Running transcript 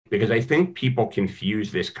because I think people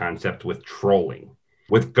confuse this concept with trolling,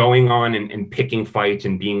 with going on and picking fights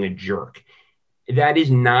and being a jerk. That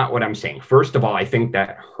is not what I'm saying. First of all, I think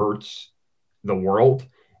that hurts the world.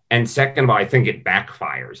 And second of all, I think it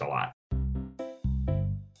backfires a lot.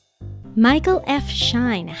 Michael F.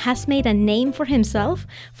 Schein has made a name for himself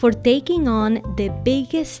for taking on the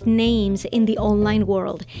biggest names in the online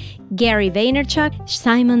world, Gary Vaynerchuk,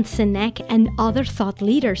 Simon Sinek, and other thought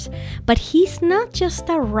leaders. But he's not just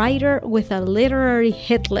a writer with a literary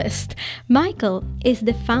hit list. Michael is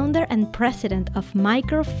the founder and president of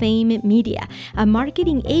Microfame Media, a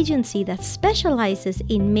marketing agency that specializes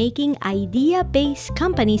in making idea-based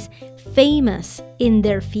companies famous in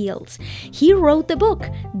their fields. He wrote the book,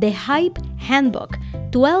 The Hype Handbook,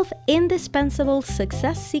 12 indispensable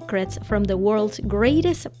success secrets from the world's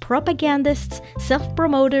greatest propagandists,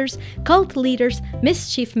 self-promoters, cult leaders,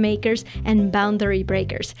 mischief makers, and boundary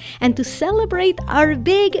breakers. And to celebrate our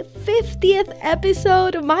big 50th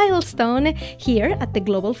episode milestone here at the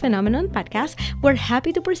Global Phenomenon Podcast, we're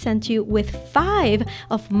happy to present you with 5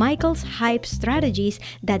 of Michael's hype strategies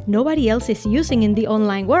that nobody else is using in the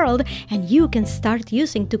online world, and you can start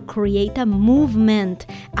using to create a movement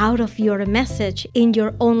out of your message in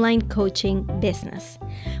your online coaching business.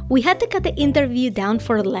 We had to cut the interview down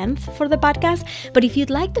for length for the podcast, but if you'd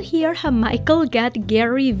like to hear how Michael got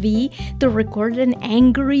Gary V to record an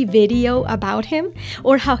angry video about him,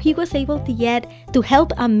 or how he was able to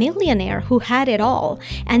help a millionaire who had it all,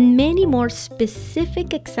 and many more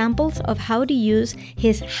specific examples of how to use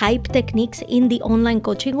his hype techniques in the online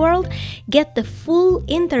coaching world, get the full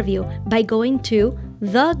interview by going to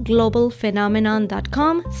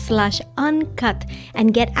theglobalphenomenon.com/uncut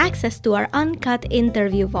and get access to our uncut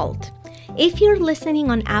interview vault. If you're listening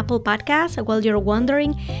on Apple Podcasts while you're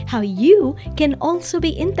wondering how you can also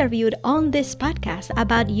be interviewed on this podcast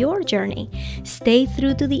about your journey, stay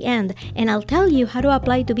through to the end and I'll tell you how to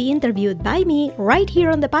apply to be interviewed by me right here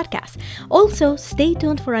on the podcast. Also, stay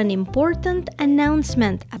tuned for an important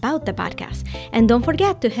announcement about the podcast. And don't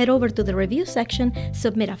forget to head over to the review section,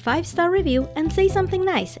 submit a 5-star review, and say something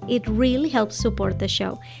nice. It really helps support the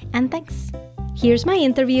show. And thanks. Here's my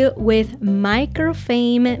interview with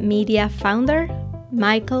Microfame Media founder,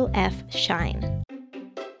 Michael F. Schein.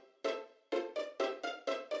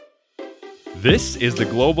 This is The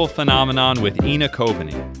Global Phenomenon with Ina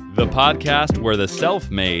Coveney, the podcast where the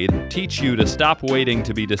self-made teach you to stop waiting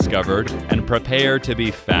to be discovered and prepare to be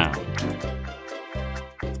found.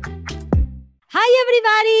 Hi,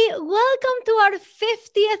 everybody. Welcome to our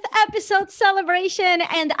 50th episode celebration.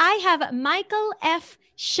 And I have Michael F.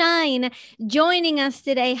 Schein joining us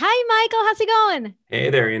today. Hi, Michael. How's it going? Hey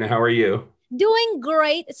there, Ina. How are you? Doing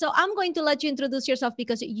great. So I'm going to let you introduce yourself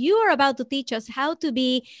because you are about to teach us how to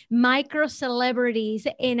be micro celebrities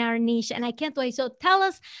in our niche. And I can't wait. So tell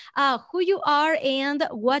us who you are and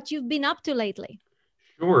what you've been up to lately.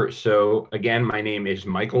 Sure. So again, my name is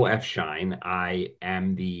Michael F. Schein. I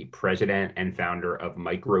am the president and founder of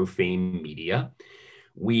Microfame Media.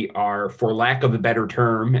 We are, for lack of a better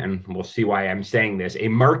term, and we'll see why I'm saying this, a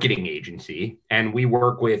marketing agency. And we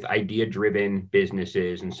work with idea-driven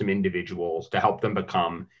businesses and some individuals to help them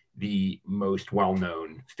become the most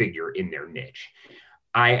well-known figure in their niche.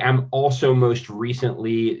 I am also most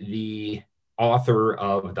recently the author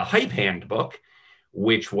of the Hype Handbook,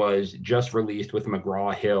 which was just released with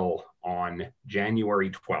McGraw-Hill on January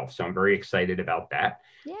 12th. So I'm very excited about that.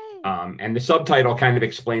 Yay. And the subtitle kind of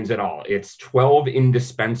explains it all. It's 12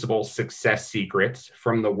 indispensable success secrets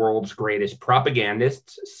from the world's greatest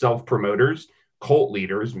propagandists, self-promoters, cult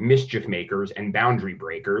leaders, mischief makers, and boundary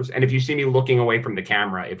breakers. And if you see me looking away from the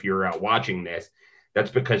camera, if you're watching this,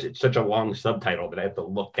 that's because it's such a long subtitle that I have to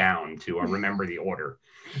look down to remember the order.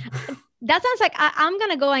 That sounds like I'm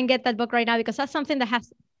going to go and get that book right now because that's something that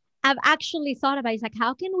I've actually thought about. It's like,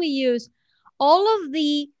 how can we use all of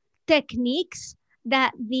the techniques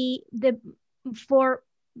that for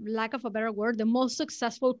lack of a better word, the most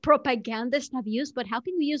successful propagandists have used, but how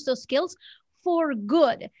can we use those skills for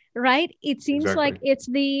good, right? It seems like it's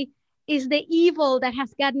the evil that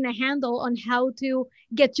has gotten a handle on how to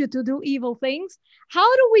get you to do evil things.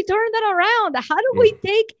 How do we turn that around? How do we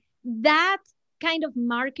take that kind of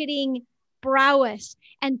marketing prowess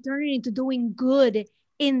and turn it into doing good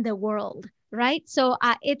in the world? Right. So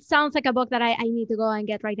it sounds like a book that I need to go and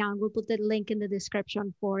get right now. And we'll put the link in the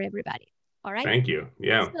description for everybody. All right. Thank you.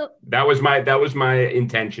 Yeah. So, that was my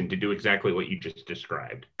intention to do exactly what you just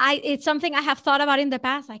described. It's something I have thought about in the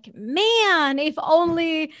past. Like, man, if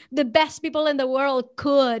only the best people in the world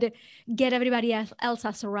could get everybody else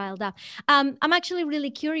as riled up. I'm actually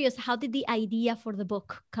really curious. How did the idea for the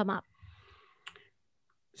book come up?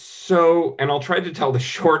 So, and I'll try to tell the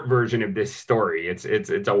short version of this story. It's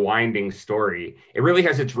a winding story. It really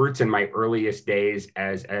has its roots in my earliest days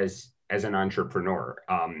as an entrepreneur.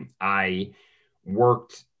 I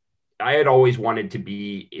worked. I had always wanted to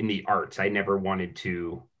be in the arts. I never wanted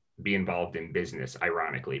to be involved in business,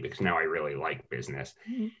 ironically, because now I really like business.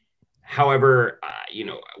 Mm-hmm. However,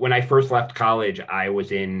 when I first left college, I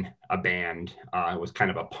was in a band. It was kind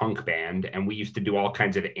of a punk band, and we used to do all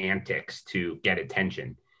kinds of antics to get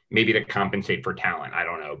attention, maybe to compensate for talent. I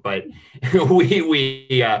don't know, but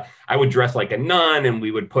I would dress like a nun, and we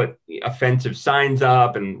would put offensive signs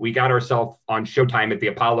up, and we got ourselves on Showtime at the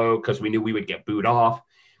Apollo because we knew we would get booed off.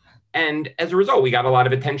 And as a result, we got a lot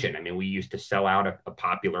of attention. I mean, we used to sell out a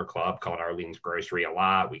popular club called Arlene's Grocery a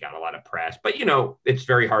lot. We got a lot of press, but it's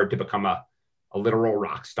very hard to become a literal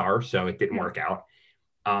rock star. So it didn't work out.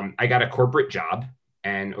 I got a corporate job,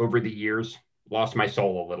 and over the years, lost my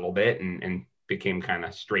soul a little bit and became kind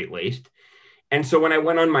of straight-laced. And so when I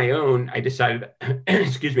went on my own, I decided,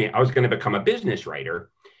 I was going to become a business writer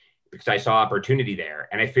because I saw opportunity there.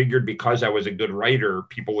 And I figured because I was a good writer,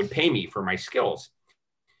 people would pay me for my skills.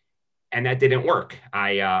 And that didn't work.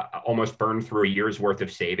 I almost burned through a year's worth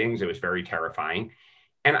of savings. It was very terrifying.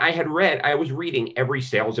 And I was reading every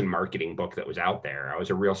sales and marketing book that was out there. I was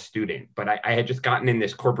a real student, but I had just gotten in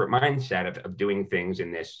this corporate mindset of doing things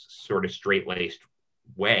in this sort of straight-laced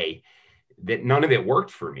way that none of it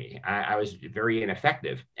worked for me. I was very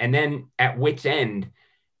ineffective. And then at wit's end,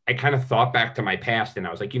 I kind of thought back to my past, and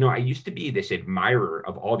I was like, I used to be this admirer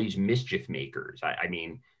of all these mischief makers. I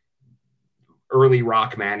mean, early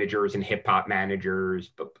rock managers and hip hop managers,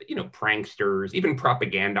 but pranksters, even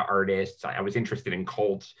propaganda artists. I was interested in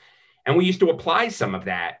cults, and we used to apply some of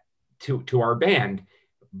that to our band,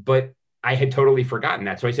 but I had totally forgotten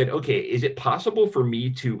that. So I said, okay, is it possible for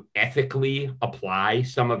me to ethically apply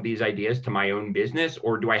some of these ideas to my own business,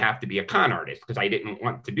 or do I have to be a con artist? Because I didn't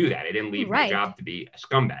want to do that. I didn't leave my job to be a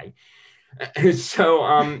scumbag. So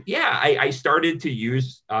I started to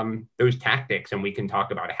use those tactics, and we can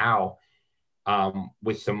talk about how,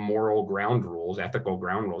 with some moral ground rules, ethical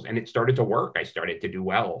ground rules. And it started to work. I started to do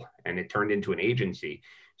well, and it turned into an agency.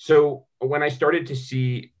 So when I started to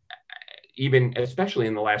see, even especially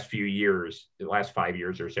in the last 5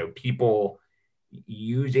 years or so, people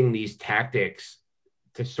using these tactics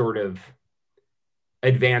to sort of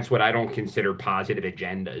advance what I don't consider positive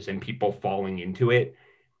agendas, and people falling into it,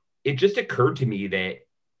 it just occurred to me that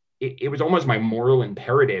it was almost my moral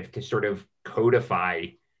imperative to sort of codify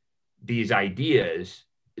these ideas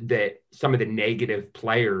that some of the negative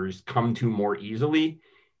players come to more easily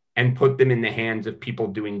and put them in the hands of people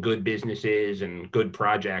doing good businesses and good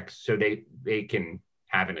projects, so they can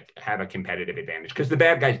have a competitive advantage, because the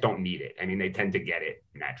bad guys don't need it. I mean, they tend to get it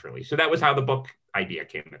naturally. So that was how the book idea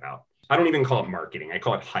came about. I don't even call it marketing. I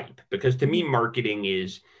call it hype, because to me, marketing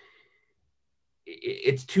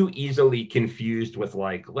it's too easily confused with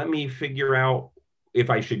like, let me figure out if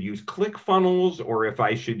I should use ClickFunnels or if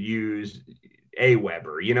I should use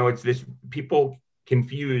Aweber. It's this, people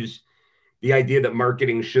confuse the idea that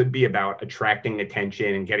marketing should be about attracting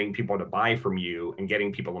attention and getting people to buy from you and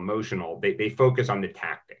getting people emotional. They focus on the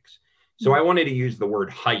tactics. So I wanted to use the word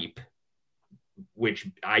hype, which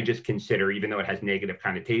I just consider, even though it has negative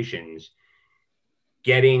connotations,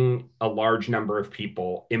 getting a large number of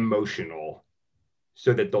people emotional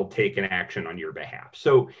so that they'll take an action on your behalf.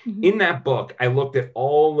 So in that book, I looked at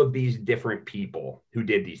all of these different people who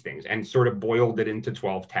did these things and sort of boiled it into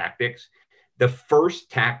 12 tactics. The first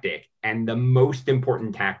tactic, and the most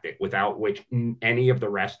important tactic without which any of the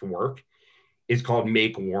rest work, is called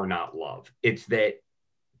make war, not love. It's that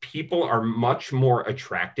people are much more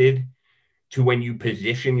attracted to when you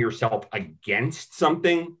position yourself against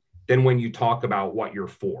something than when you talk about what you're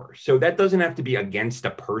for. So that doesn't have to be against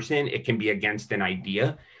a person. It can be against an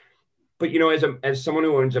idea. But, as someone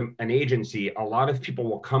who owns an agency, a lot of people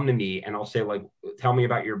will come to me and I'll say, like, tell me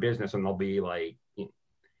about your business. And they'll be like,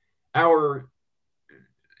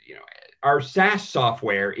 our SaaS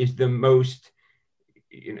software is the most,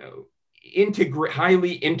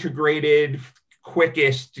 highly integrated,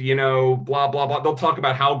 quickest, blah, blah, blah. They'll talk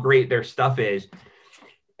about how great their stuff is.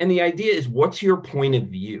 And the idea is, what's your point of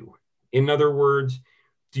view? In other words,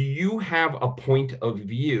 do you have a point of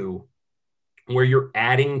view where you're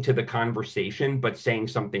adding to the conversation, but saying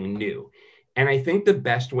something new? And I think the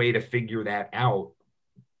best way to figure that out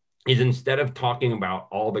is, instead of talking about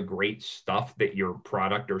all the great stuff that your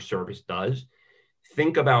product or service does,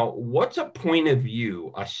 think about what's a point of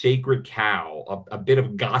view, a sacred cow, a bit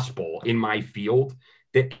of gospel in my field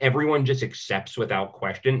that everyone just accepts without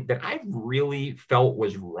question, that I've really felt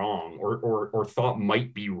was wrong or thought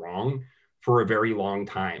might be wrong for a very long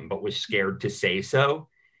time, but was scared to say so.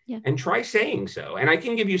 Yeah. And try saying so. And I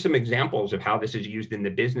can give you some examples of how this is used in the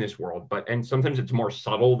business world, and sometimes it's more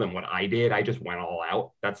subtle than what I did. I just went all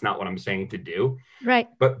out. That's not what I'm saying to do. Right.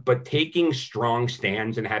 But taking strong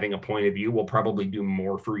stands and having a point of view will probably do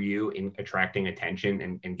more for you in attracting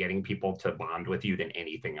attention and getting people to bond with you than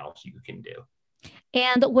anything else you can do.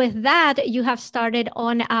 And with that, you have started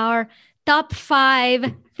on our top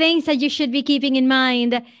 5 things that you should be keeping in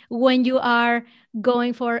mind when you are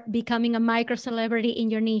going for becoming a micro celebrity in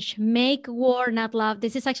your niche. Make war, not love.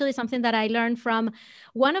 This is actually something that I learned from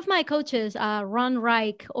one of my coaches, Ron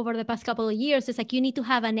Reich, over the past couple of years. It's like, you need to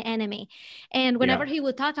have an enemy. And whenever he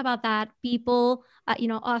would talk about that, people,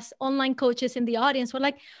 us online coaches in the audience were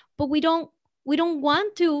like, but we don't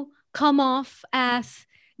want to come off as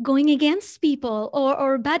going against people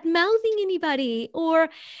or bad mouthing anybody,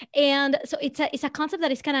 and so it's a concept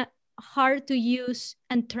that is kind of hard to use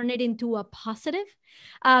and turn it into a positive.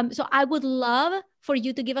 So I would love for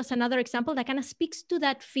you to give us another example that kind of speaks to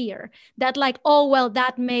that fear, that like, oh, well,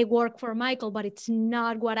 that may work for Michael, but it's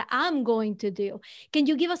not what I'm going to do. Can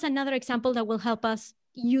you give us another example that will help us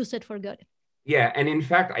use it for good? Yeah. And in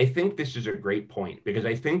fact, I think this is a great point, because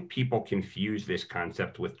I think people confuse this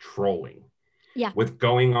concept with trolling. Yeah. With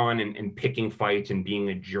going on and picking fights and being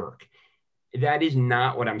a jerk. That is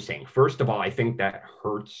not what I'm saying. First of all, I think that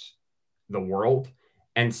hurts the world.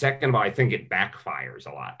 And second of all, I think it backfires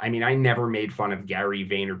a lot. I mean, I never made fun of Gary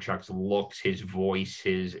Vaynerchuk's looks, his voice,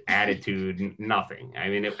 his attitude, nothing. I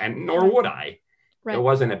mean, and nor would I. Right. It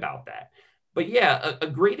wasn't about that. But yeah, a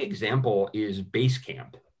great example is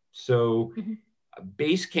Basecamp. So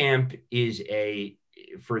Basecamp is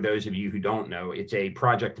for those of you who don't know, it's a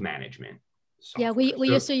project management software. Yeah, we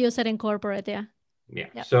used to use it in corporate, yeah.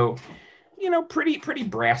 So, pretty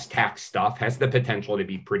brass tack stuff, has the potential to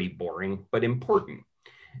be pretty boring, but important.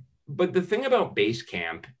 But the thing about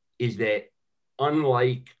Basecamp is that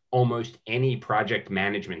unlike almost any project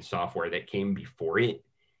management software that came before it,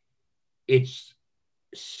 it's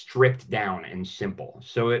stripped down and simple.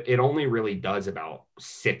 So it only really does about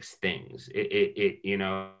 6 things.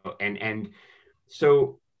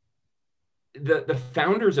 So the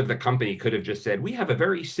founders of the company could have just said, we have a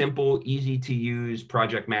very simple, easy to use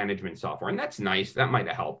project management software. And that's nice. That might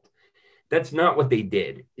have helped. That's not what they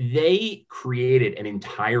did. They created an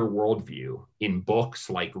entire worldview in books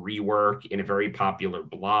like Rework, in a very popular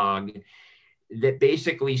blog, that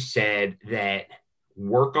basically said that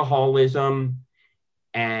workaholism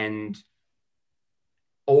and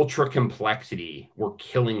ultra complexity were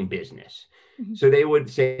killing business. So they would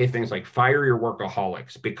say things like, fire your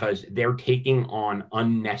workaholics because they're taking on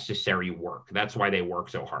unnecessary work. That's why they work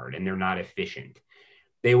so hard and they're not efficient.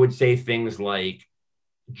 They would say things like,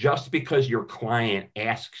 just because your client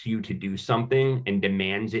asks you to do something and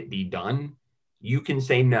demands it be done, you can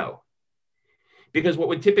say no. Because what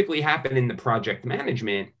would typically happen in the project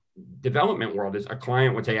management development world is a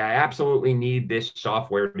client would say, I absolutely need this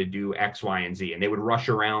software to do X, Y, and Z. And they would rush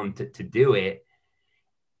around to do it.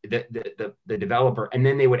 The developer, and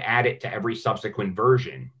then they would add it to every subsequent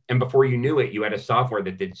version. And before you knew it, you had a software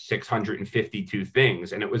that did 652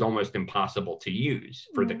 things, and it was almost impossible to use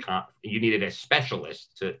for you needed a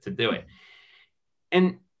specialist to do it.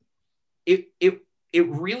 And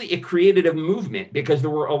it created a movement, because there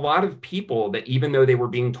were a lot of people that, even though they were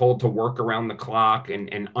being told to work around the clock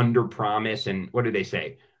and under promise, and what do they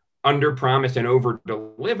say? Under promise and over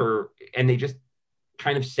deliver. And they just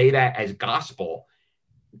kind of say that as gospel.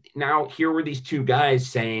 Now, here were these 2 guys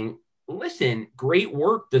saying, listen, great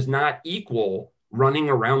work does not equal running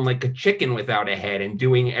around like a chicken without a head and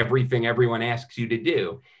doing everything everyone asks you to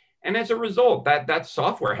do. And as a result, that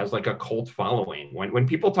software has like a cult following. When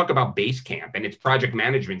people talk about Basecamp and it's project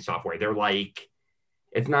management software, they're like,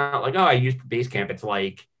 it's not like, oh, I used Basecamp. It's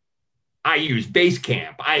like, I use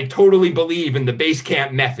Basecamp. I totally believe in the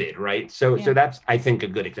Basecamp method, right? So that's, I think, a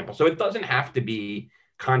good example. So it doesn't have to be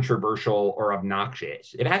controversial or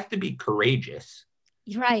obnoxious. It has to be courageous.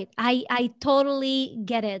 Right. I totally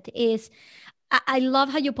get it. I love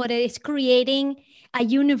how you put it. It's creating a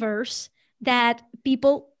universe that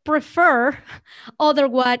people prefer over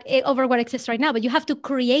what exists right now, but you have to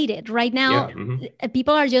create it right now.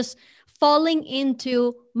 People are just falling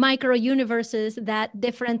into micro universes that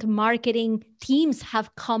different marketing teams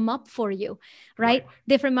have come up for you, right?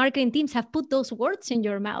 Different marketing teams have put those words in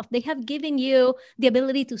your mouth. They have given you the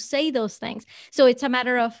ability to say those things. So it's a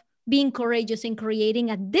matter of being courageous in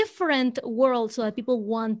creating a different world so that people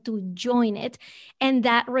want to join it. And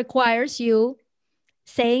that requires you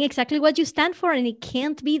saying exactly what you stand for, and it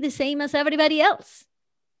can't be the same as everybody else.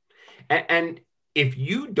 And if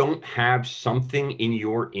you don't have something in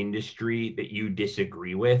your industry that you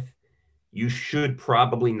disagree with, you should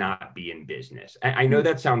probably not be in business. I know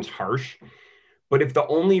that sounds harsh, but if the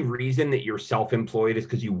only reason that you're self-employed is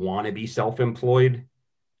because you want to be self-employed,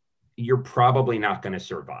 you're probably not going to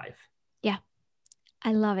survive. Yeah,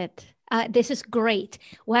 I love it. This is great.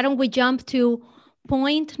 Why don't we jump to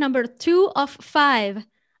point number 2 of 5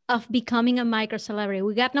 of becoming a micro celebrity?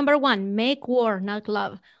 We got number 1, make war, not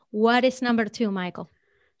love. What is number 2, Michael?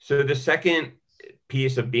 So the second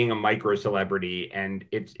piece of being a micro celebrity, and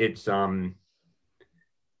it's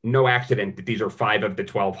no accident that these are 5 of the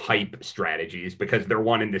 12 hype strategies, because they're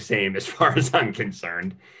one and the same as far as I'm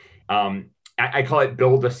concerned. I call it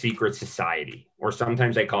build a secret society, or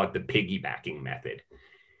sometimes I call it the piggybacking method.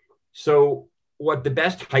 So what the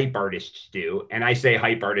best hype artists do, and I say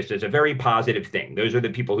hype artists is a very positive thing. Those are the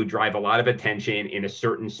people who drive a lot of attention in a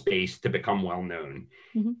certain space to become well known.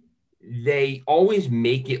 Mm-hmm. They always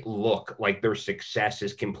make it look like their success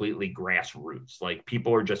is completely grassroots. Like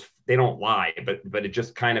people are just, they don't lie, but it's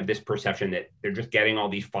just kind of this perception that they're just getting all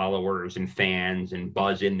these followers and fans and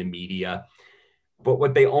buzz in the media. But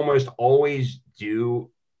what they almost always do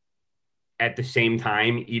at the same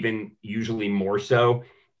time, even usually more so,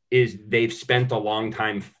 is they've spent a long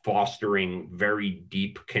time fostering very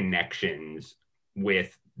deep connections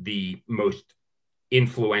with the most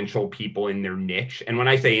influential people in their niche. And when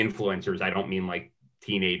I say influencers, I don't mean like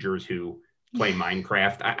teenagers who play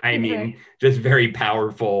Minecraft. I mean just very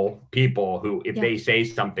powerful people who, if they say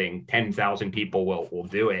something, 10,000 people will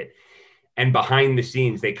do it. And behind the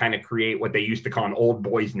scenes, they kind of create what they used to call an old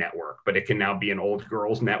boys network, but it can now be an old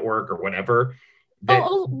girls network or whatever.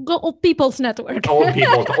 Old people's network.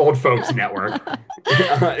 Old folks network.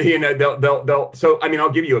 They'll. So, I mean,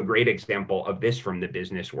 I'll give you a great example of this from the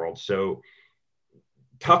business world. So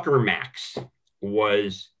Tucker Max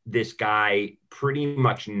was this guy pretty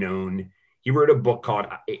much known. He wrote a book called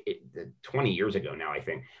 20 years ago now, I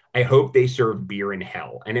think, I Hope They Serve Beer in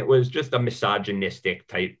Hell. And it was just a misogynistic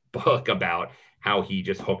type book about how he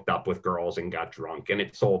just hooked up with girls and got drunk. And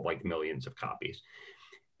it sold like millions of copies.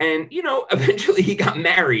 And, eventually he got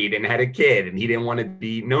married and had a kid, and he didn't want to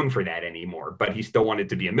be known for that anymore, but he still wanted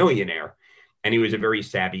to be a millionaire. And he was a very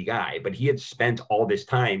savvy guy, but he had spent all this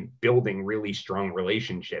time building really strong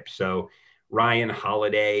relationships. So Ryan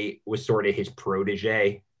Holiday was sort of his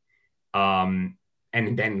protege. And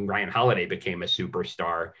then Ryan Holiday became a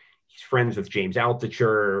superstar. He's friends with James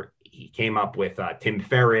Altucher. He came up with Tim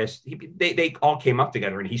Ferriss. They all came up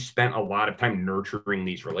together, and he spent a lot of time nurturing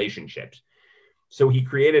these relationships. So he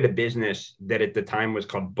created a business that at the time was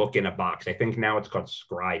called Book in a Box. I think now it's called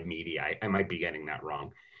Scribe Media. I might be getting that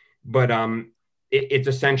wrong. But it's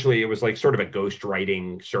essentially, it was like sort of a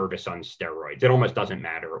ghostwriting service on steroids. It almost doesn't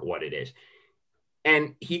matter what it is.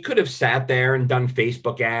 And he could have sat there and done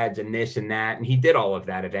Facebook ads and this and that. And he did all of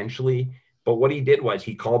that eventually. But what he did was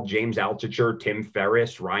he called James Altucher, Tim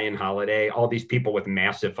Ferriss, Ryan Holiday, all these people with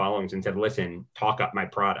massive followings, and said, listen, talk up my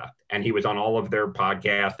product. And he was on all of their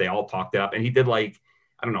podcasts. They all talked up. And he did like,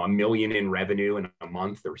 I don't know, $1 million in revenue in a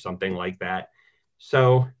month or something like that.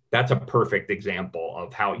 So that's a perfect example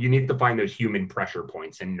of how you need to find those human pressure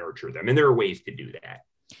points and nurture them. And there are ways to do that.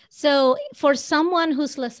 So for someone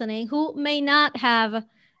who's listening, who may not have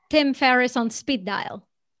Tim Ferriss on speed dial,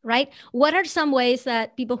 right? What are some ways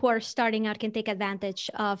that people who are starting out can take advantage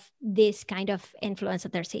of this kind of influence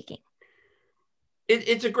that they're seeking?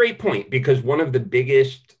 It's a great point, because one of the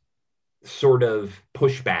biggest sort of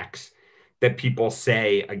pushbacks that people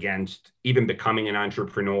say against even becoming an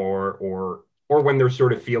entrepreneur or when they're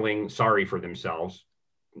sort of feeling sorry for themselves,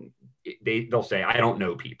 they'll say, I don't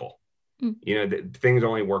know people. Things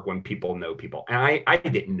only work when people know people. And I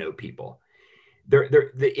didn't know people.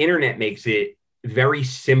 The internet makes it very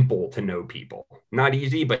simple to know people. Not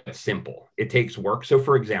easy, but simple. It takes work. So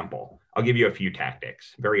for example, I'll give you a few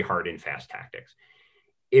tactics, very hard and fast tactics.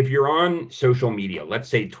 If you're on social media, let's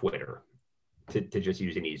say Twitter, to just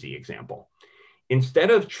use an easy example, instead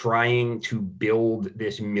of trying to build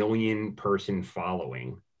this 1 million person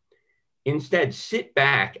following, instead sit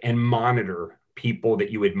back and monitor people that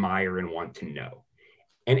you admire and want to know.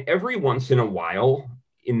 And every once in a while,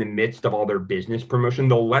 in the midst of all their business promotion,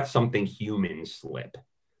 they'll let something human slip.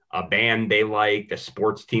 A band they like, a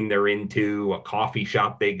sports team they're into, a coffee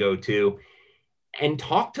shop they go to, and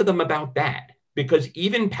talk to them about that. Because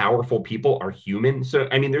even powerful people are human. So,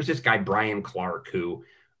 I mean, there's this guy, Brian Clark, who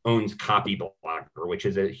owns Copyblogger, which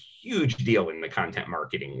is a huge deal in the content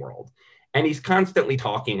marketing world. And he's constantly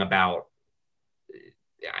talking about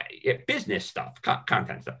business stuff,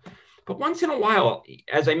 content stuff. But once in a while,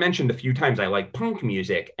 as I mentioned a few times, I like punk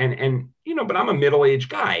music and but I'm a middle-aged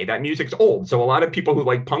guy. That music's old. So a lot of people who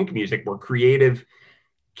like punk music were creative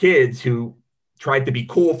kids who tried to be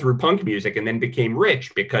cool through punk music and then became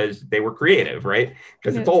rich because they were creative, right?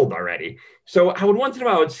 Because it's old already. So I would once in a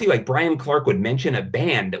while, I would see like Brian Clark would mention a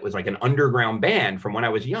band that was like an underground band from when I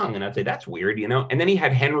was young. And I'd say, that's weird, And then he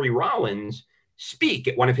had Henry Rollins speak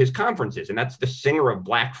at one of his conferences. And that's the singer of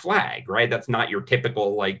Black Flag, right? That's not your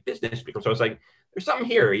typical like business speaker. So I was like, there's something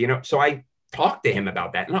here, So I talked to him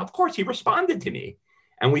about that. And of course he responded to me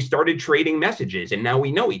and we started trading messages and now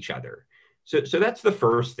we know each other. So that's the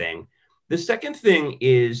first thing. The second thing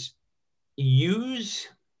is use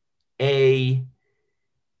come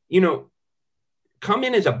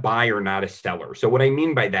in as a buyer, not a seller. So what I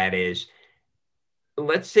mean by that is,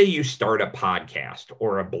 let's say you start a podcast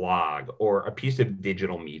or a blog or a piece of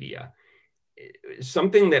digital media.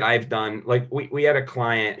 Something that I've done, like we had a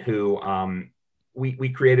client who we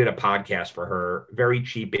created a podcast for her, very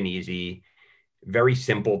cheap and easy, very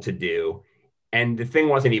simple to do. And the thing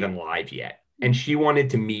wasn't even live yet. And she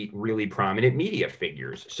wanted to meet really prominent media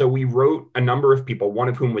figures. So we wrote a number of people, one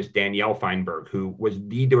of whom was Danielle Feinberg, who was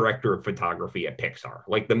the director of photography at Pixar,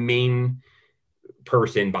 like the main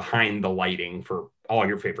person behind the lighting for all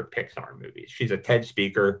your favorite Pixar movies. She's a TED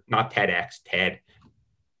speaker, not TEDx, TED.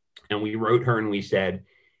 And we wrote her and we said,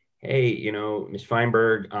 hey, Ms.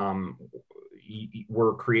 Feinberg,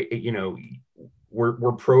 we're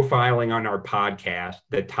profiling on our podcast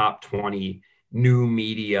the top 20 new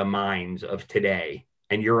media minds of today,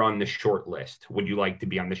 and you're on the short list. Would you like to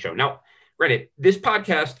be on the show? Now, granted, this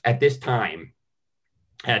podcast at this time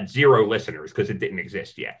had 0 listeners because it didn't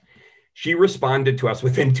exist yet. She responded to us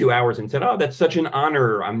within 2 hours and said, oh, that's such an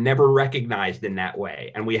honor. I'm never recognized in that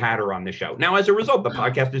way. And we had her on the show. Now, as a result, the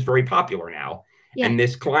podcast is very popular now, and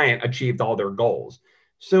this client achieved all their goals.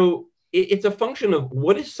 So it's a function of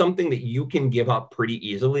what is something that you can give up pretty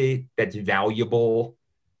easily that's valuable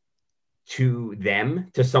to them,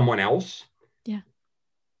 to someone else. Yeah.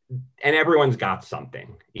 And everyone's got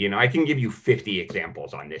something, I can give you 50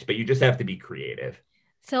 examples on this, but you just have to be creative.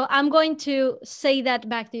 So I'm going to say that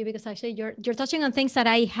back to you because actually you're touching on things that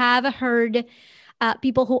I have heard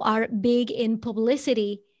people who are big in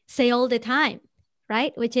publicity say all the time,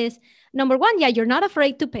 right? Which is number one, you're not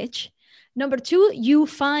afraid to pitch. Number two, you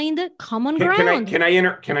find common ground. Can I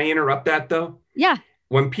interrupt that though? Yeah.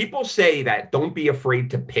 When people say that, don't be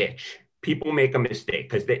afraid to pitch, people make a mistake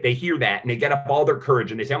because they hear that and they get up all their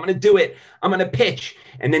courage and they say, I'm going to do it. I'm going to pitch.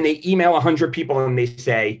 And then they email 100 people and they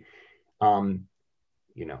say,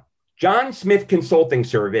 John Smith Consulting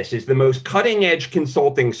Service is the most cutting edge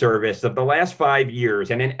consulting service of the last 5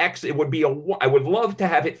 years. And I would love to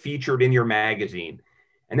have it featured in your magazine.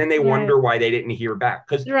 And then they wonder why they didn't hear back.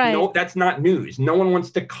 Because that's not news. No one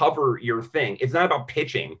wants to cover your thing. It's not about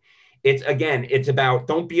pitching. It's about,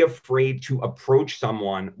 don't be afraid to approach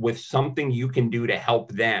someone with something you can do to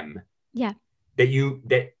help them. Yeah.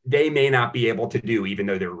 That they may not be able to do, even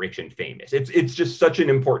though they're rich and famous. It's just such an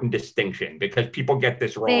important distinction because people get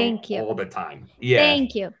this wrong all the time. Yeah.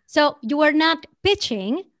 Thank you. So you are not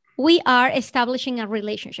pitching. We are establishing a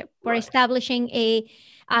relationship. We're establishing a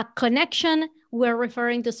connection. We're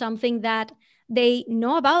referring to something that they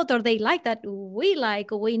know about or they like that we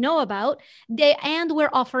like or we know about, and we're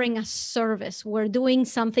offering a service. We're doing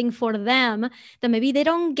something for them that maybe they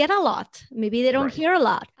don't get a lot. Maybe they don't hear a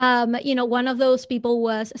lot. One of those people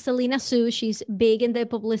was Selena Sue. She's big in the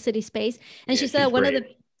publicity space. And she said one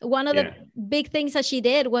of the big things that she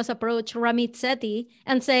did was approach Ramit Sethi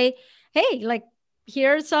and say, hey,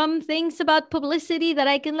 here's some things about publicity that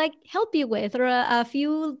I can help you with, or a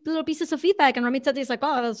few little pieces of feedback. And Ramit Sethi is like,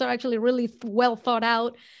 oh, those are actually really well thought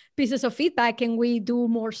out pieces of feedback. Can we do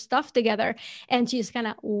more stuff together? And she just kind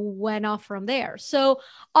of went off from there. So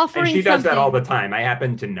offering and she does that all the time. I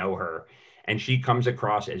happen to know her, and she comes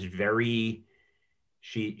across as very,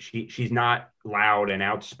 she's not loud and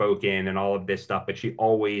outspoken and all of this stuff, but she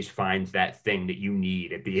always finds that thing that you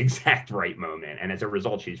need at the exact right moment. And as a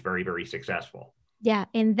result, she's very, very successful. Yeah.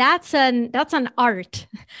 And that's an art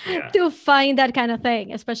to find that kind of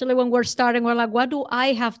thing, especially when we're starting. We're like, what do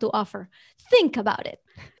I have to offer? Think about it.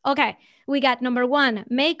 Okay. We got number 1,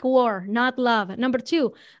 make war, not love. Number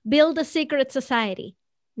 2, build a secret society.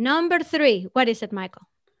 Number 3, what is it, Michael?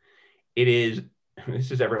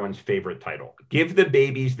 This is everyone's favorite title. Give the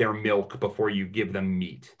babies their milk before you give them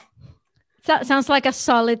meat. That sounds like a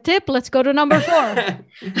solid tip. Let's go to number 4.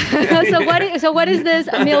 So what is this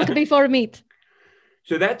milk before meat?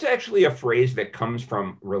 So that's actually a phrase that comes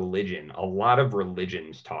from religion. A lot of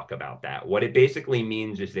religions talk about that. What it basically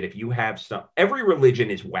means is that if you have every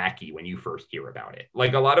religion is wacky when you first hear about it.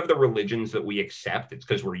 Like a lot of the religions that we accept, it's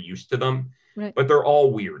because we're used to them, Right. but they're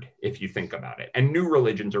all weird if you think about it. And new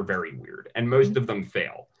religions are very weird, and most of them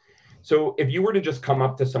fail. So if you were to just come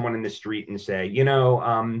up to someone in the street and say,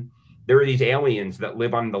 there are these aliens that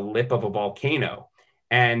live on the lip of a volcano.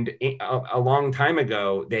 And a long time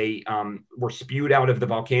ago, they were spewed out of the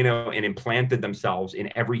volcano and implanted themselves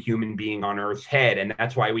in every human being on Earth's head. And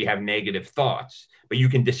that's why we have negative thoughts. But you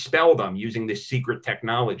can dispel them using this secret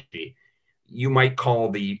technology. You might call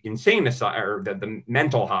the insane asylum or the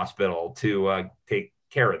mental hospital to take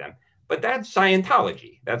care of them. But that's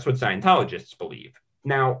Scientology. That's what Scientologists believe.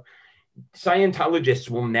 Now, Scientologists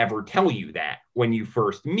will never tell you that when you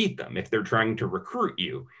first meet them. If they're trying to recruit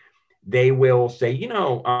you, they will say,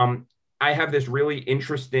 I have this really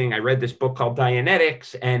interesting, I read this book called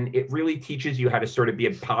Dianetics, and it really teaches you how to sort of be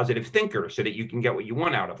a positive thinker so that you can get what you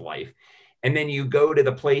want out of life. And then you go to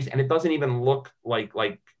the place and it doesn't even look like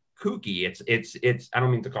kooky. It's I don't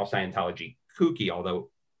mean to call Scientology kooky, although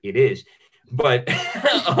it is, but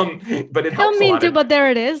but it helps. Don't mean to, but there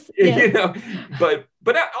it is. Yeah.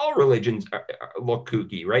 But all religions look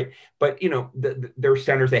kooky, right? But their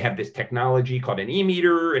centers, they have this technology called an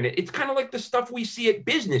e-meter, and it's kind of like the stuff we see at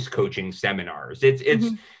business coaching seminars. It's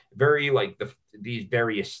very like these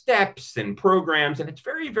various steps and programs, and it's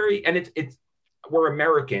very, very, and it's we're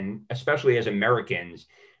American, especially as Americans,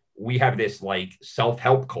 we have this like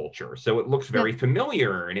self-help culture, so it looks very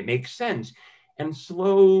familiar and it makes sense. And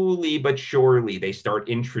slowly but surely, they start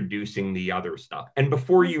introducing the other stuff. And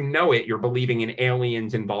before you know it, you're believing in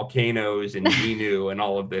aliens and volcanoes and Xenu and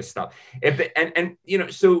all of this stuff.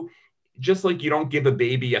 So just like you don't give a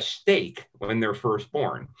baby a steak when they're first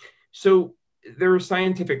born. So there are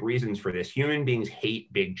scientific reasons for this. Human beings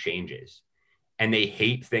hate big changes, and they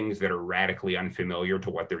hate things that are radically unfamiliar to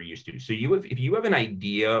what they're used to. So if you have an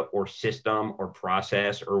idea or system or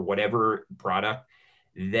process or whatever product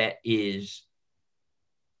that is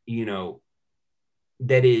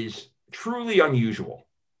that is truly unusual,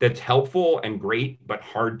 that's helpful and great, but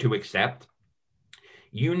hard to accept,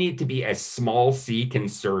 you need to be as small c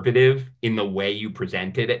conservative in the way you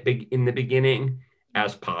present it in the beginning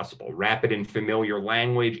as possible. Rapid and familiar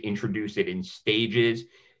language, introduce it in stages,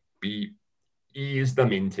 ease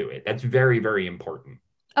them into it. That's very, very important.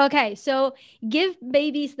 Okay, so give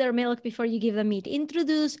babies their milk before you give them meat.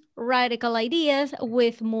 Introduce radical ideas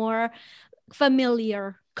with more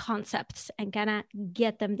familiar concepts and kind of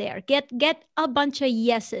get them there. Get a bunch of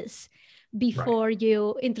yeses before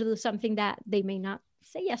you introduce something that they may not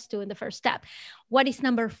say yes to in the first step. What is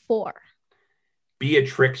number 4? Be a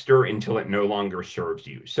trickster until it no longer serves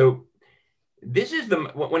you. So this is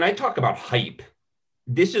when I talk about hype,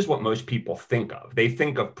 this is what most people think of. They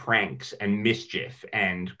think of pranks and mischief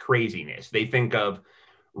and craziness. They think of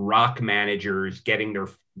rock managers getting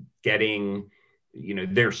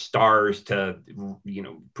their stars to,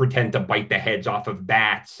 pretend to bite the heads off of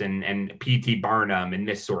bats and P.T. Barnum and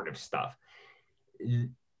this sort of stuff.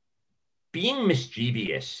 Being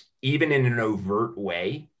mischievous, even in an overt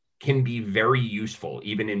way, can be very useful,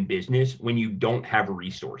 even in business, when you don't have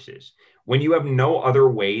resources. When you have no other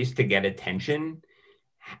ways to get attention,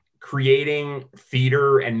 creating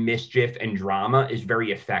theater and mischief and drama is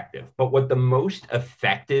very effective. But what the most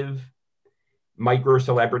effective micro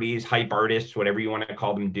celebrities, hype artists, whatever you want to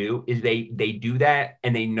call them, do is they do that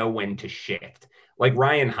and they know when to shift. Like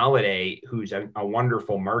Ryan Holiday, who's a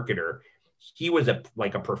wonderful marketer, he was a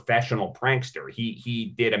professional prankster.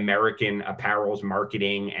 He did American Apparel's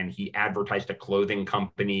marketing, and he advertised a clothing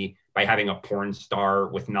company by having a porn star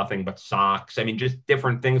with nothing but socks. I mean, just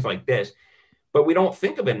different things like this. But we don't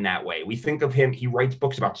think of him that way. We think of him, he writes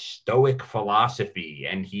books about Stoic philosophy,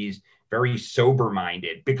 and he's very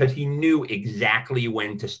sober-minded because he knew exactly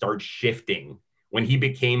when to start shifting. When he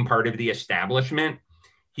became part of the establishment,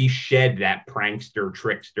 he shed that prankster,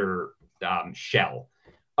 trickster shell.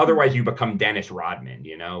 Otherwise, you become Dennis Rodman,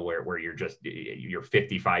 where you're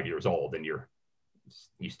 55 years old and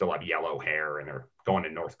you still have yellow hair and are going to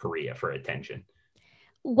North Korea for attention.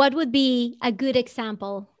 What would be a good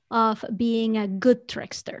example of being a good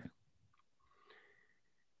trickster?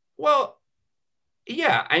 Well,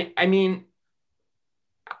 yeah, I mean,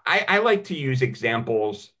 I like to use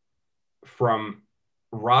examples from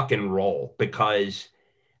rock and roll because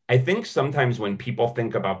I think sometimes when people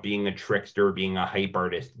think about being a trickster, being a hype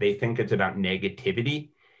artist, they think it's about negativity.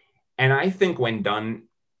 And I think when done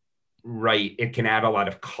right, it can add a lot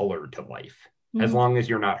of color to life. Mm-hmm. As long as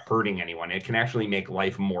you're not hurting anyone, it can actually make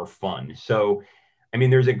life more fun. So, I mean,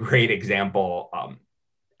 there's a great example.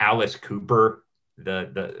 Alice Cooper,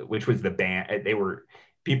 which was the band.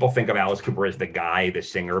 People think of Alice Cooper as the guy, the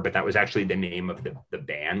singer, but that was actually the name of the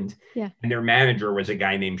band. Yeah. And their manager was a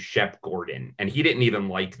guy named Shep Gordon, and he didn't even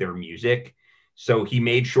like their music. So he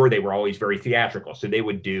made sure they were always very theatrical. So they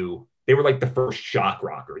were like the first shock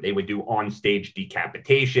rocker. They would do on-stage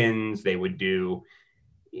decapitations. They would do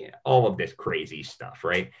all of this crazy stuff,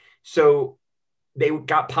 right? So they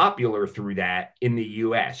got popular through that in the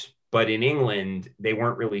US, but in England, they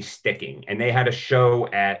weren't really sticking. And they had a show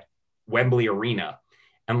at Wembley Arena.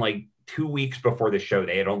 And like 2 weeks before the show,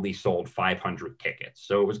 they had only sold 500 tickets.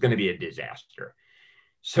 So it was going to be a disaster.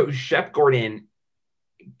 So Shep Gordon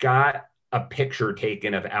got a picture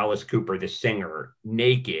taken of Alice Cooper, the singer,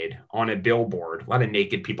 naked on a billboard. A lot of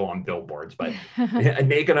naked people on billboards, but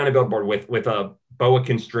naked on a billboard with a boa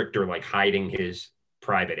constrictor, like hiding his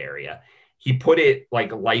private area. He put it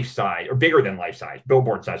like life size or bigger than life size,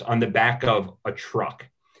 billboard size, on the back of a truck.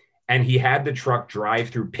 And he had the truck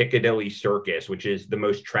drive through Piccadilly Circus, which is the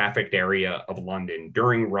most trafficked area of London,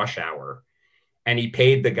 during rush hour. And he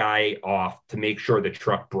paid the guy off to make sure the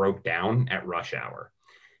truck broke down at rush hour.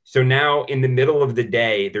 So now in the middle of the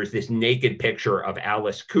day, there's this naked picture of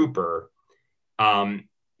Alice Cooper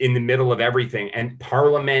in the middle of everything. And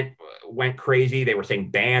Parliament went crazy. They were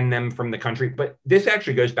saying ban them from the country. But this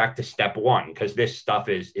actually goes back to step one, because this stuff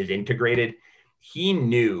is integrated. He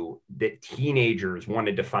knew that teenagers want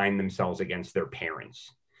to define themselves against their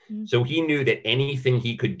parents. Mm-hmm. So he knew that anything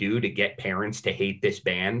he could do to get parents to hate this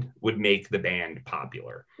band would make the band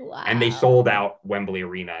popular. Wow. And they sold out Wembley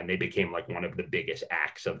Arena, and they became like one of the biggest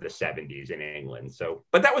acts of the 70s in England. So,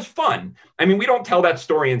 but that was fun. I mean, we don't tell that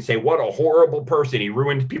story and say, what a horrible person. He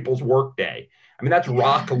ruined people's workday. I mean, that's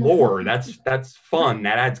rock lore. That's fun.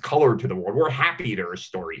 That adds color to the world. We're happy there are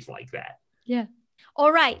stories like that. Yeah.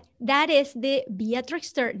 All right. That is the Be a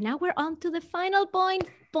Trickster. Now we're on to the final point.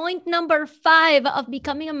 Point number 5 of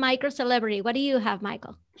becoming a micro celebrity. What do you have,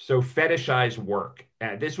 Michael? So fetishize work.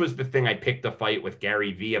 This was the thing I picked a fight with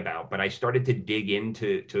Gary Vee about, but I started to dig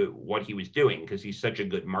into what he was doing because he's such a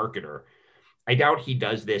good marketer. I doubt he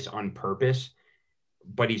does this on purpose,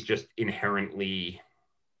 but he's just inherently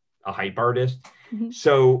a hype artist. Mm-hmm.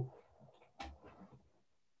 So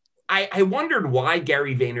I wondered why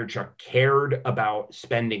Gary Vaynerchuk cared about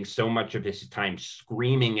spending so much of his time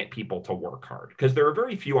screaming at people to work hard. Because there are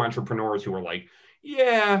very few entrepreneurs who are like,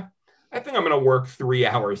 yeah, I think I'm going to work 3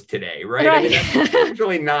 hours today, right? I mean, that's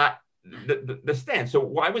usually not the stance. So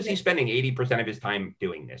why was he spending 80% of his time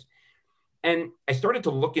doing this? And I started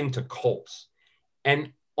to look into cults.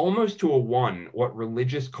 And almost to a one, what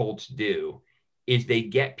religious cults do is they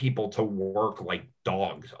get people to work like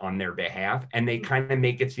dogs on their behalf, and they kind of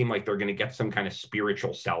make it seem like they're going to get some kind of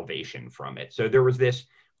spiritual salvation from it. So there was this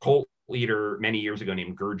cult leader many years ago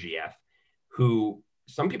named Gurdjieff, who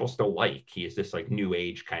some people still like. He is this like new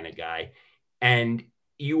age kind of guy. And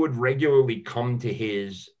you would regularly come to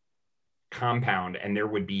his compound and there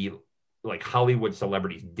would be like Hollywood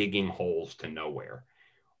celebrities digging holes to nowhere.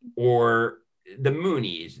 Or the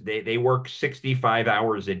Moonies, they work 65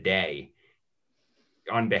 hours a day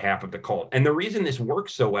on behalf of the cult. And the reason this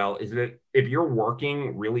works so well is that if you're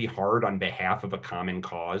working really hard on behalf of a common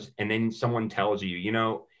cause, and then someone tells you, you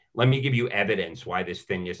know, let me give you evidence why this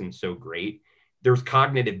thing isn't so great, there's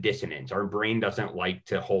cognitive dissonance. Our brain doesn't like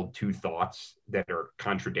to hold two thoughts that are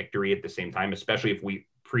contradictory at the same time, especially if we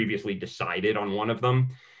previously decided on one of them.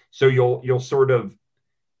 So you'll sort of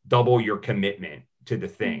double your commitment to the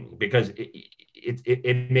thing, because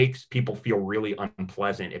it makes people feel really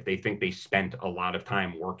unpleasant if they think they spent a lot of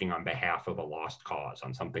time working on behalf of a lost cause,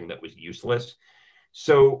 on something that was useless.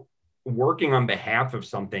 So working on behalf of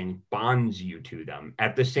something bonds you to them.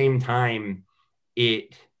 At the same time, you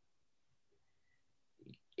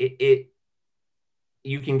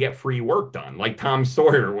can get free work done, like Tom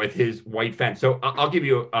Sawyer with his white fence. So I'll give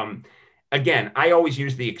you again, I always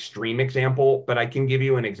use the extreme example, but I can give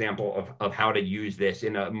you an example of how to use this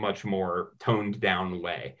in a much more toned down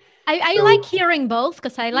way. I like hearing both,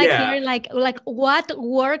 because I like hearing like what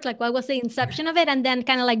worked, like what was the inception of it, and then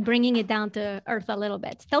kind of like bringing it down to earth a little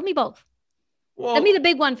bit. Tell me both. Well, tell me the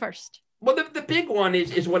big one first. Well, the big one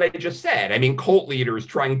is what I just said. I mean, cult leaders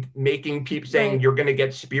making people saying you're going to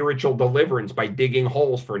get spiritual deliverance by digging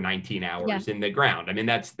holes for 19 hours in the ground. I mean,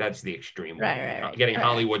 that's the extreme one. Right. Getting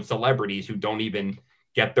Hollywood celebrities who don't even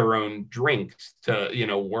get their own drinks to,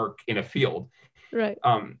 work in a field. Right.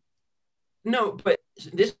 No, but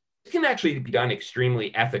this can actually be done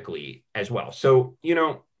extremely ethically as well. So,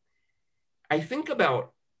 I think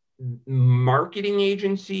about marketing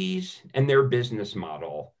agencies and their business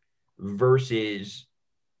model versus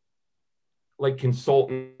like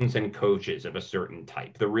consultants and coaches of a certain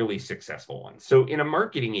type, the really successful ones. So in a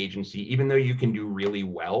marketing agency, even though you can do really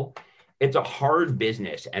well, it's a hard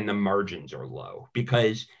business and the margins are low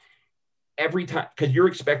because every time, because you're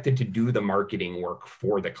expected to do the marketing work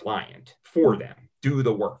for the client, for them, do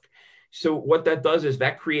the work. So what that does is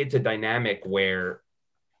that creates a dynamic where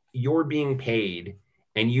you're being paid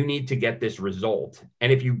and you need to get this result.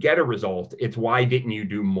 And if you get a result, it's why didn't you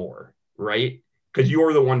do more, right? Because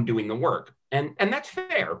you're the one doing the work. And that's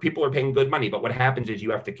fair. People are paying good money. But what happens is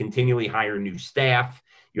you have to continually hire new staff.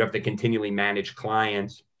 You have to continually manage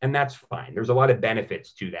clients. And that's fine. There's a lot of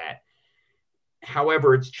benefits to that.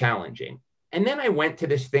 However, it's challenging. And then I went to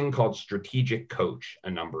this thing called Strategic Coach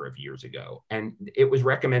a number of years ago. And it was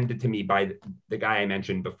recommended to me by the guy I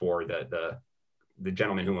mentioned before, the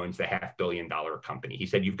gentleman who owns the $500 million company. He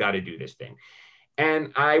said, you've got to do this thing.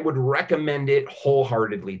 And I would recommend it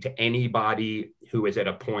wholeheartedly to anybody who is at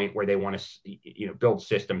a point where they want to, build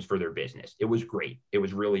systems for their business. It was great. It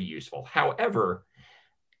was really useful. However,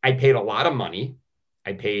 I paid a lot of money.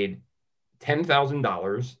 I paid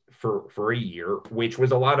 $10,000 for a year, which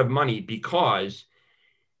was a lot of money because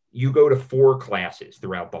you go to 4 classes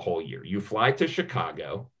throughout the whole year. You fly to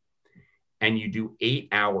Chicago and you do 8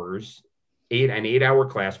 hours, an 8-hour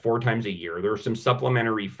class 4 times a year. There are some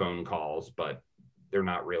supplementary phone calls, but they're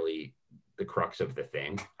not really the crux of the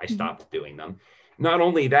thing. I stopped doing them. Not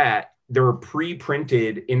only that, there are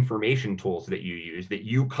pre-printed information tools that you use that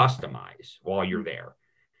you customize while you're there.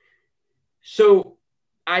 So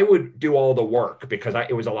I would do all the work because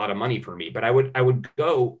it was a lot of money for me, but I would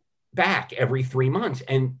go back every 3 months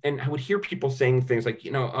and I would hear people saying things like,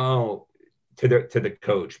 to the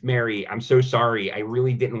coach, Mary, I'm so sorry. I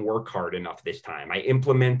really didn't work hard enough this time. I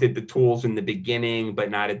implemented the tools in the beginning,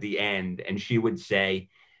 but not at the end. And she would say,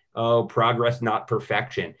 oh, progress, not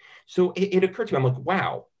perfection. So it occurred to me, I'm like,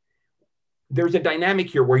 wow, there's a dynamic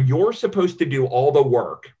here where you're supposed to do all the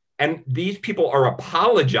work. And these people are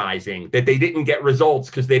apologizing that they didn't get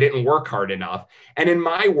results because they didn't work hard enough. And in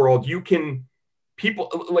my world,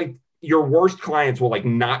 people like your worst clients will like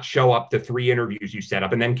not show up to 3 interviews you set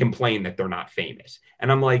up and then complain that they're not famous.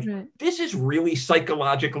 And I'm like, This is really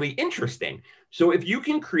psychologically interesting. So if you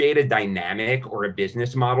can create a dynamic or a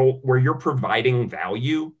business model where you're providing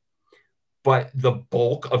value, but the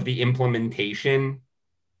bulk of the implementation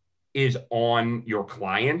is on your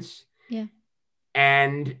clients,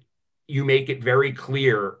 and you make it very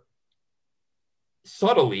clear,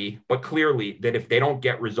 subtly, but clearly, that if they don't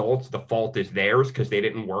get results, the fault is theirs because they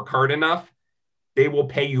didn't work hard enough, they will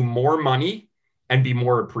pay you more money and be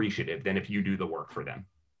more appreciative than if you do the work for them.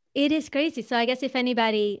 It is crazy. So I guess if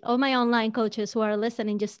anybody, all my online coaches who are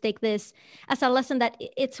listening, just take this as a lesson that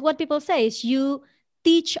it's what people say is you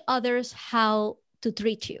teach others how to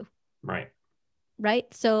treat you. Right.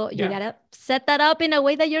 So you gotta set that up in a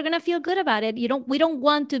way that you're gonna feel good about it. We don't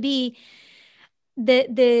want to be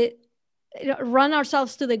run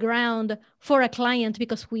ourselves to the ground for a client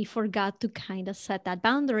because we forgot to kind of set that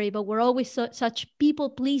boundary, but we're always such people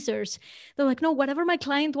pleasers. They're like, no, whatever my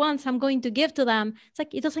client wants, I'm going to give to them. It's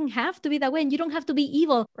like, it doesn't have to be that way. And you don't have to be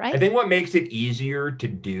evil, right? I think what makes it easier to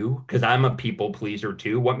do, because I'm a people pleaser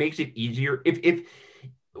too, what makes it easier,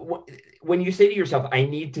 when you say to yourself, I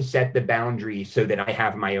need to set the boundary so that I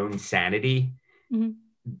have my own sanity,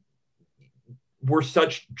 we're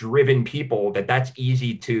such driven people that's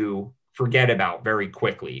easy to forget about very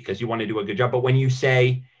quickly because you want to do a good job. But when you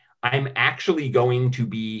say, I'm actually going to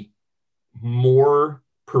be more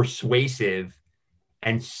persuasive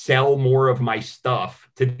and sell more of my stuff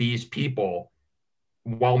to these people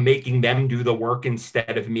while making them do the work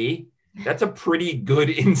instead of me, that's a pretty good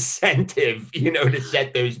incentive, to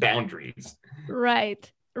set those boundaries.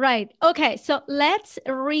 Right. Okay, so let's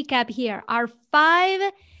recap here. Our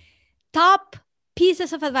 5 top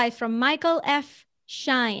pieces of advice from Michael F.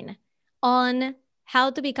 Schein on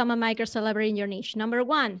how to become a micro celebrity in your niche. Number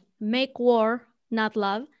 1, make war, not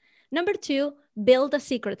love. Number 2, build a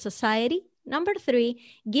secret society. Number 3,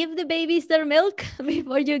 give the babies their milk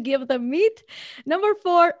before you give them meat. Number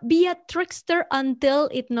 4, be a trickster until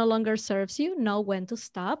it no longer serves you. Know when to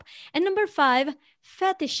stop. And number 5,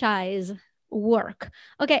 fetishize work.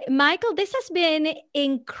 Okay, Michael, this has been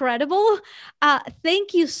incredible.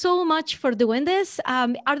 Thank you so much for doing this.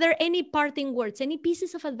 Are there any parting words, any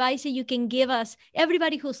pieces of advice that you can give us,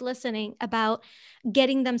 everybody who's listening, about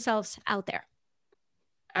getting themselves out there?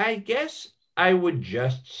 I guess I would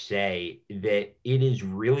just say that it is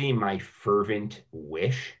really my fervent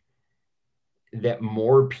wish that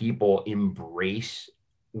more people embrace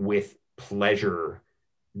with pleasure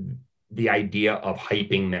the idea of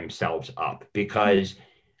hyping themselves up, because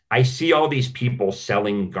I see all these people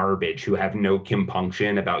selling garbage who have no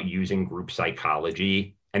compunction about using group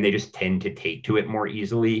psychology, and they just tend to take to it more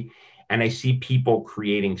easily. And I see people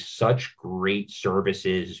creating such great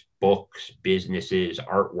services, books, businesses,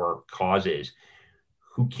 artwork, causes,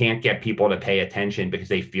 who can't get people to pay attention because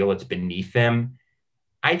they feel it's beneath them.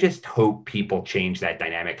 I just hope people change that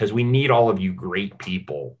dynamic, because we need all of you great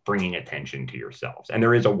people bringing attention to yourselves. And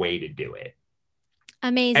there is a way to do it.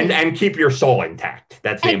 Amazing. And keep your soul intact.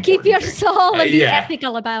 That's the important thing. And keep your soul and be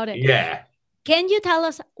ethical about it. Yeah. Can you tell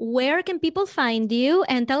us, where can people find you?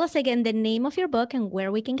 And tell us again the name of your book and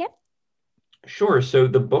where we can get it. Sure. So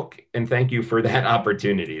the book, and thank you for that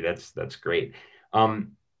opportunity. That's great. The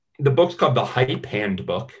book's called The Hype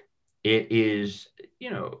Handbook. It is,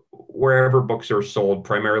 wherever books are sold,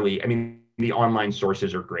 primarily. I mean, the online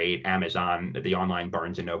sources are great. Amazon, the online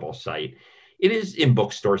Barnes & Noble site. It is in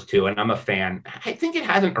bookstores too, and I'm a fan. I think it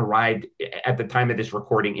hasn't arrived at the time of this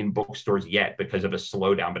recording in bookstores yet because of a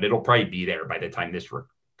slowdown, but it'll probably be there by the time this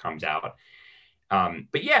comes out.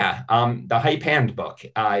 The Hype Handbook,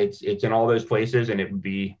 it's in all those places, and it would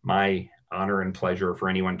be my honor and pleasure for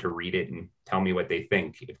anyone to read it and tell me what they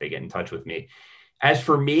think if they get in touch with me. As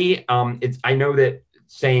for me, I know that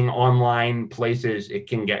saying online places, it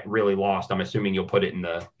can get really lost. I'm assuming you'll put it in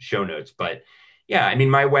the show notes, but yeah, I mean,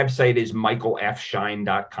 my website is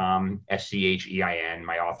michaelfschein.com, Schein,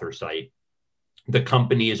 my author site. The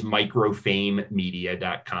company is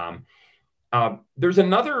microfamemedia.com. There's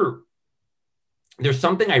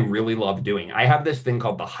something I really love doing. I have this thing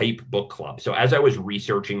called the Hype Book Club. So as I was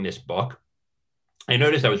researching this book, I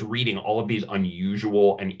noticed I was reading all of these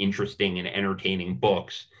unusual and interesting and entertaining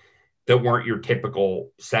books that weren't your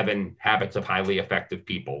typical 7 Habits of Highly Effective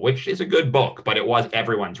People, which is a good book, but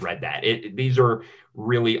everyone's read that. These are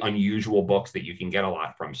really unusual books that you can get a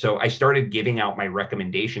lot from. So I started giving out my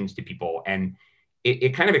recommendations to people, and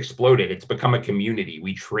it kind of exploded. It's become a community.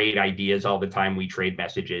 We trade ideas all the time. We trade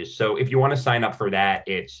messages. So if you want to sign up for that,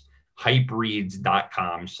 it's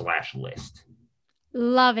hypereads.com/list.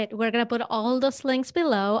 Love it. We're going to put all those links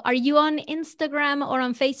below. Are you on Instagram or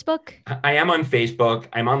on Facebook? I am on Facebook.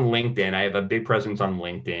 I'm on LinkedIn. I have a big presence on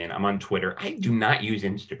LinkedIn. I'm on Twitter. I do not use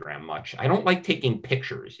Instagram much. I don't like taking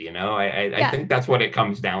pictures, I think that's what it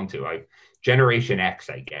comes down to. Generation X,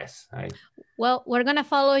 I guess. Well, we're going to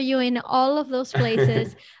follow you in all of those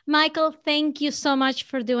places. Michael, thank you so much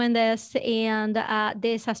for doing this. And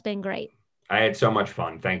this has been great. I had so much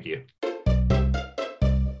fun. Thank you.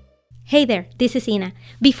 Hey there, this is Ina.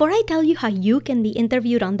 Before I tell you how you can be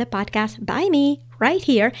interviewed on the podcast by me right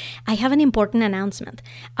here, I have an important announcement.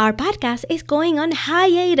 Our podcast is going on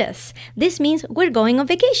hiatus. This means we're going on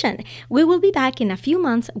vacation. We will be back in a few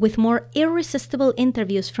months with more irresistible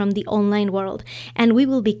interviews from the online world, and we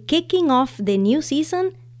will be kicking off the new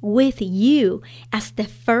season with you as the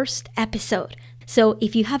first episode. So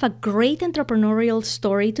if you have a great entrepreneurial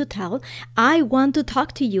story to tell, I want to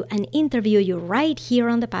talk to you and interview you right here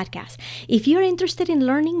on the podcast. If you're interested in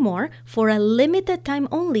learning more, for a limited time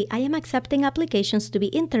only, I am accepting applications to be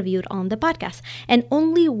interviewed on the podcast, and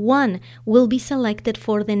only one will be selected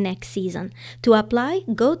for the next season. To apply,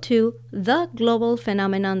 go to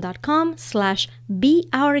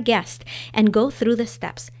theglobalphenomenon.com/beourguest and go through the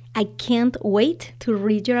steps. I can't wait to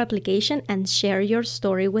read your application and share your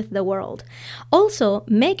story with the world. Also,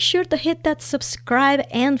 make sure to hit that subscribe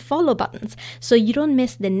and follow buttons so you don't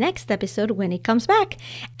miss the next episode when it comes back.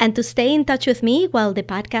 And to stay in touch with me while the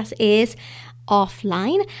podcast is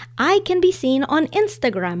offline, I can be seen on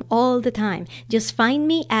Instagram all the time. Just find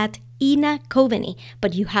me at Ina Coveney,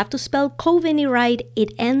 but you have to spell Coveney right.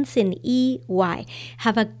 It ends in EY.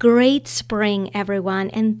 Have a great spring, everyone,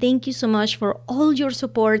 and thank you so much for all your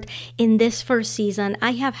support in this first season.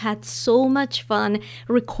 I have had so much fun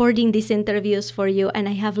recording these interviews for you, and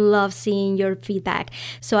I have loved seeing your feedback.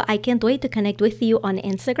 So I can't wait to connect with you on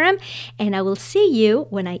Instagram, and I will see you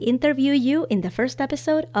when I interview you in the first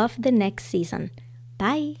episode of the next season.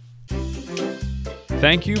 Bye.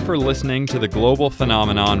 Thank you for listening to The Global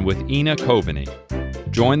Phenomenon with Ina Coveney.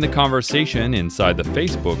 Join the conversation inside the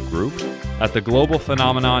Facebook group at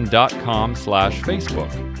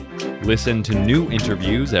theglobalphenomenon.com/Facebook. Listen to new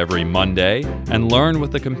interviews every Monday and learn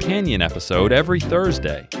with the companion episode every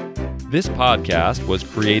Thursday. This podcast was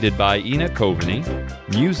created by Ina Coveney,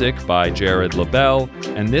 music by Jared LaBelle,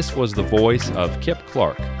 and this was the voice of Kip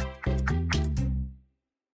Clark.